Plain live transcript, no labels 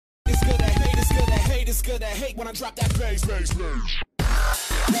niggas gonna hate when I drop that bass.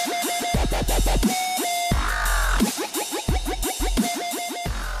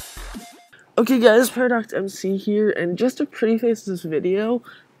 Okay guys, ParadoxMC here, and just to preface this video,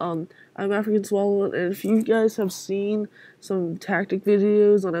 I'm African Swallow, and if you guys have seen some tactic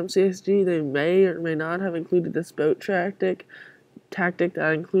videos on MCSG, they may or may not have included this boat tactic that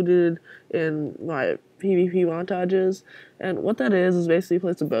I included in my PvP montages. And what that is basically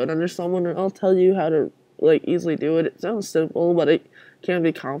place a boat under someone, and I'll tell you how to easily do it. It sounds simple, but it can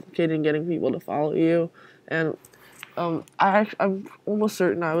be complicated in getting people to follow you. And I'm almost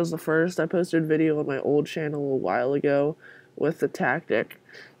certain I was the first. I posted a video on my old channel a while ago with the tactic.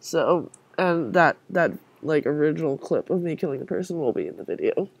 So, and that original clip of me killing a person will be in the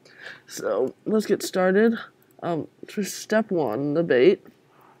video. So, let's get started. For step 1, the bait.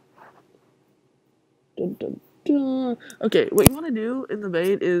 Dun, dun, dun. Okay, what you want to do in the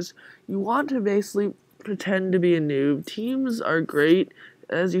bait is you want to basically pretend to be a noob. Teams are great.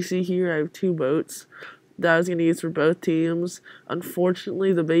 As you see here, I have 2 boats that I was going to use for both teams.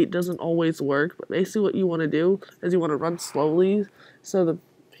 Unfortunately, the bait doesn't always work, but basically what you want to do is you want to run slowly so the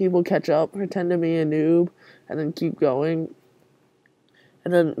people catch up, pretend to be a noob, and then keep going.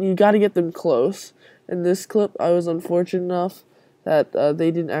 And then you got to get them close. In this clip, I was unfortunate enough that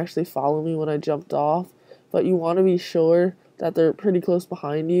they didn't actually follow me when I jumped off, but you want to be sure that they're pretty close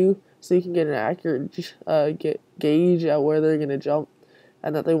behind you so you can get an accurate gauge at where they're going to jump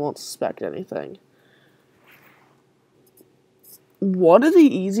and that they won't suspect anything. One of the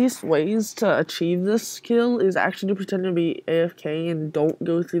easiest ways to achieve this skill is actually to pretend to be AFK and don't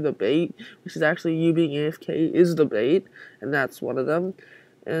go through the bait, which is actually you being AFK is the bait, and that's one of them.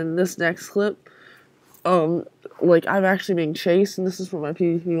 In this next clip, I'm actually being chased, and this is for my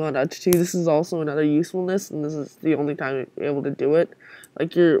PvP montage too. This is also another usefulness, and this is the only time you're able to do it. I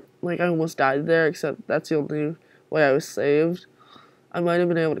almost died there, except that's the only way I was saved. I might have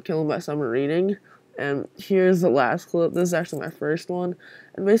been able to kill him by submarining. And here's the last clip. This is actually my first one.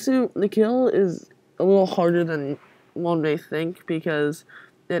 And basically, the kill is a little harder than one may think because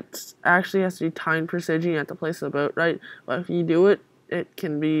it actually has to be timed precision. You have to place the boat right. But if you do it, it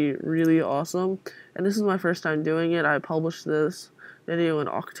can be really awesome. And this is my first time doing it. I published this video on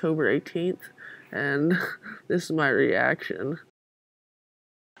October 18th. And this is my reaction.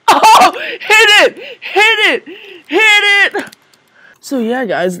 Oh! Hit it! Hit it! Hit it! So yeah,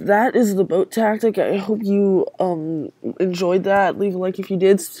 guys, that is the boat tactic. I hope you enjoyed that. Leave a like if you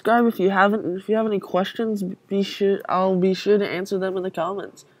did. Subscribe if you haven't. And if you have any questions, I'll be sure to answer them in the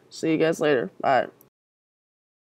comments. See you guys later. Bye.